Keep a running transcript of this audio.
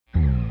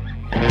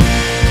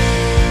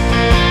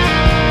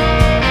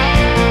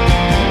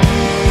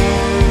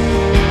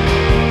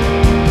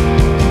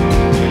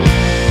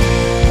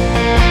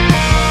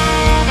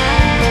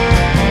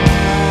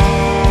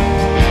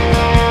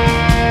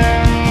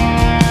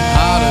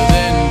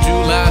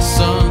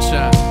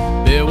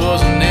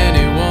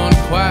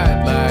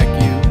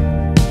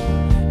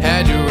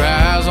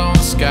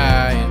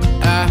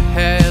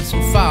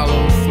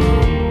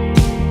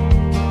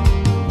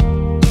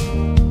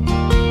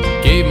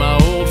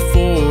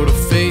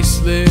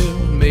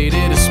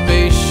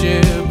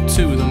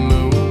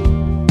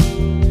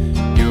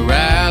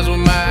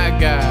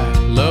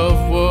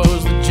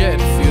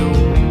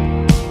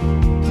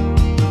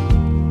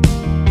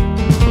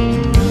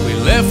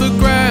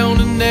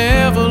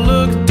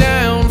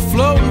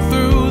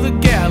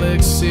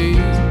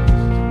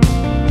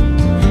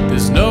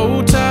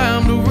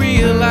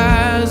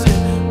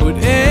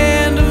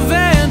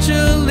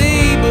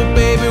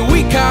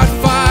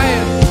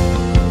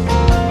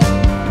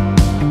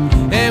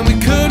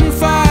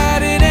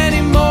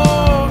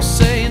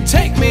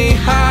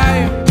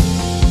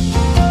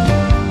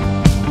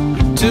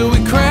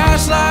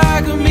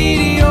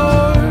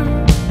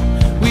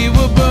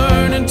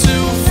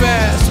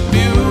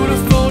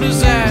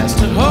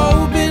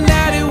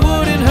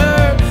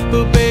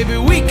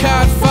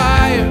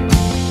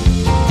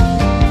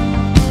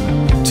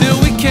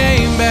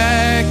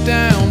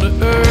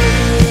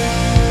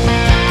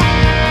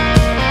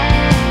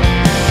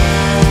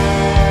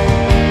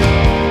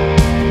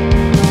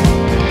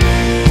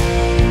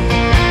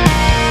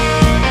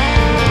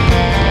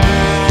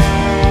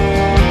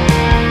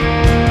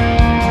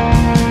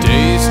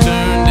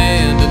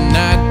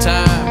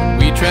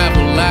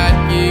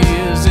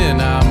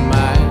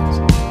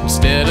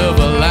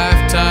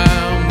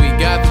lifetime. We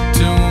got the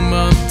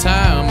 2-month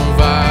time of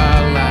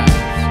our lives.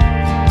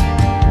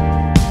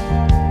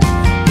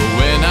 But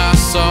when I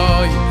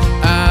saw you,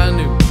 I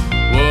knew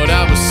what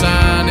I was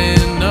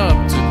signing up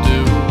to do.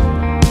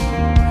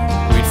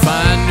 We'd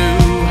find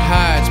new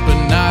heights, but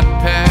not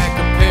pack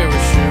a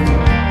parachute.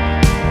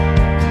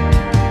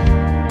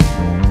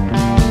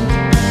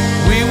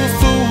 We were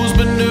fools,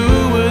 but knew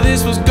where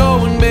this was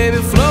going, baby,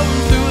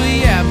 floating through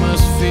the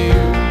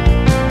atmosphere.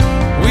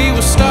 We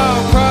were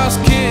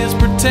star-crossed kids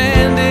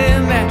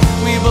pretending that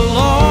we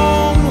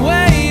belonged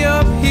way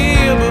up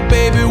here. But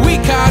baby, we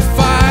caught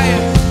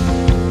fire,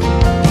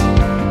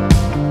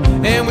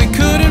 and we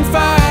couldn't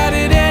fight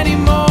it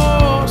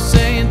anymore,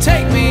 saying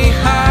take me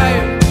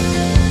higher,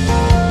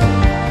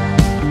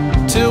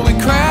 till we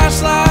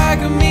crashed like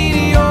a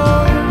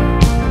meteor.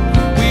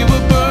 We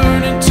were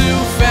burning too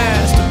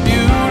fast, a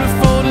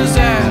beautiful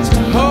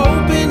disaster,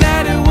 hoping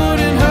that it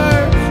wouldn't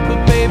hurt.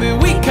 But baby,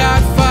 we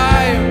caught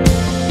fire,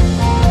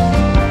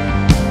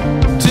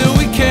 till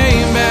we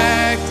came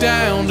back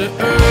down to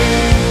earth.